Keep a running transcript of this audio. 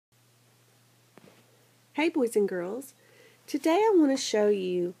Hey boys and girls, today I want to show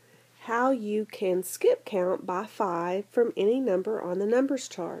you how you can skip count by 5 from any number on the numbers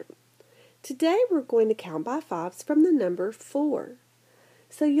chart. Today we're going to count by 5s from the number 4.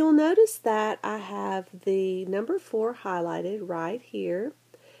 So you'll notice that I have the number 4 highlighted right here,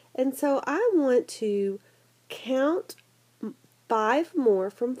 and so I want to count 5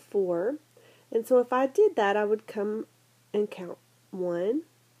 more from 4, and so if I did that I would come and count 1,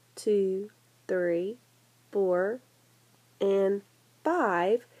 2, 3, 4, and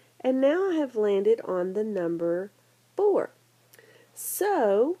 5, and now I have landed on the number 4.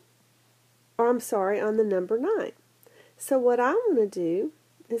 So, on the number 9. So what I want to do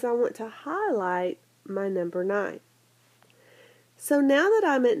is I want to highlight my number 9. So now that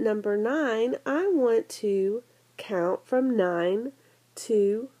I'm at number 9, I want to count from 9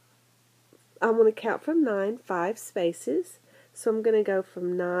 5 spaces. So I'm going to go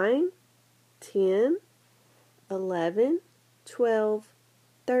from 9, 10, 11, 12,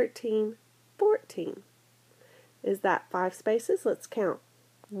 13, 14. Is that 5 spaces? Let's count.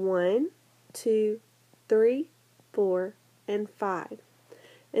 1, 2, 3, 4, and 5.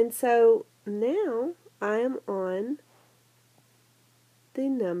 And so now I am on the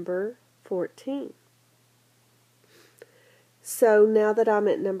number 14. So now that I'm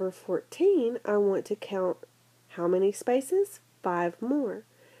at number 14, I want to count how many spaces? 5 more.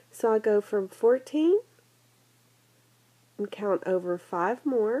 So I go from 14 and count over 5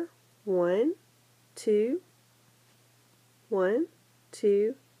 more. 1, 2,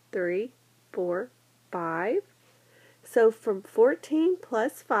 3, 4, 5. So from 14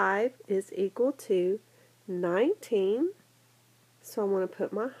 plus 5 is equal to 19. So I want to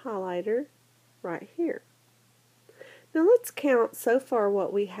put my highlighter right here. Now let's count so far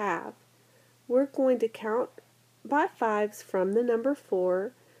what we have. We're going to count by 5s from the number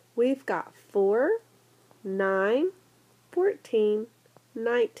 4. We've got 4, 9, 14,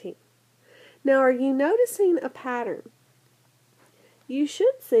 19. Now are you noticing a pattern? You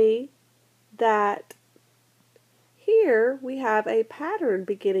should see that here we have a pattern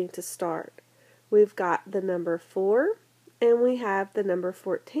beginning to start. We've got the number 4 and we have the number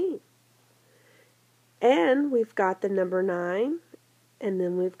 14. And we've got the number 9 and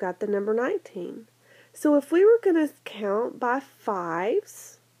then we've got the number 19. So if we were going to count by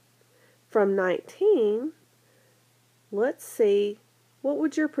 5s from 19, let's see, what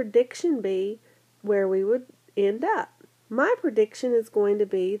would your prediction be where we would end up? My prediction is going to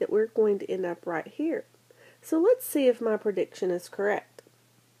be that we're going to end up right here. So let's see if my prediction is correct.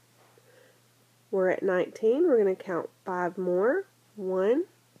 We're at 19. We're going to count 5 more. 1,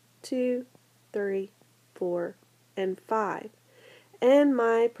 2, 3, 4, and 5. And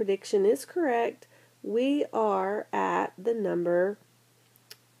my prediction is correct. We are at the number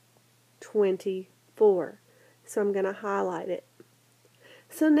 24. So I'm going to highlight it.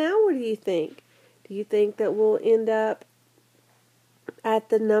 So now what do you think? Do you think that we'll end up at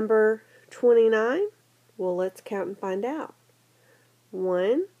the number 29? Well, let's count and find out.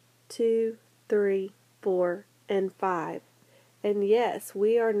 1, 2, 3, 4, and 5. And yes,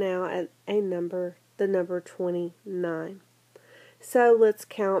 we are now at the number 29. So let's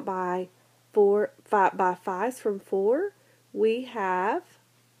count by 5s from 4. We have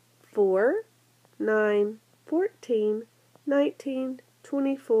 4, 9, 14, 19,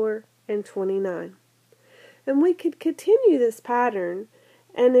 24, and 29. And we could continue this pattern,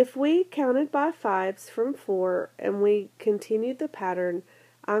 and if we counted by 5s from 4 and we continued the pattern,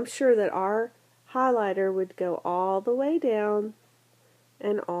 I'm sure that our highlighter would go all the way down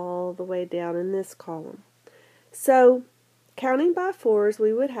and all the way down in this column. So counting by 4s,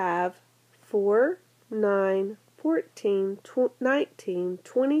 we would have 4, 9, 14, 19,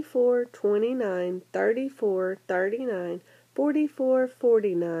 24, 29, 34, 39, 44,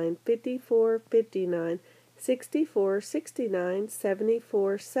 49, 54, 59, 64, 69,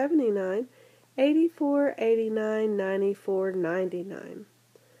 74, 79, 84, 89, 94, 99.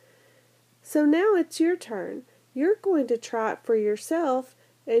 So now it's your turn. You're going to try it for yourself,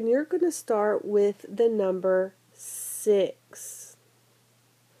 and you're going to start with the number 6.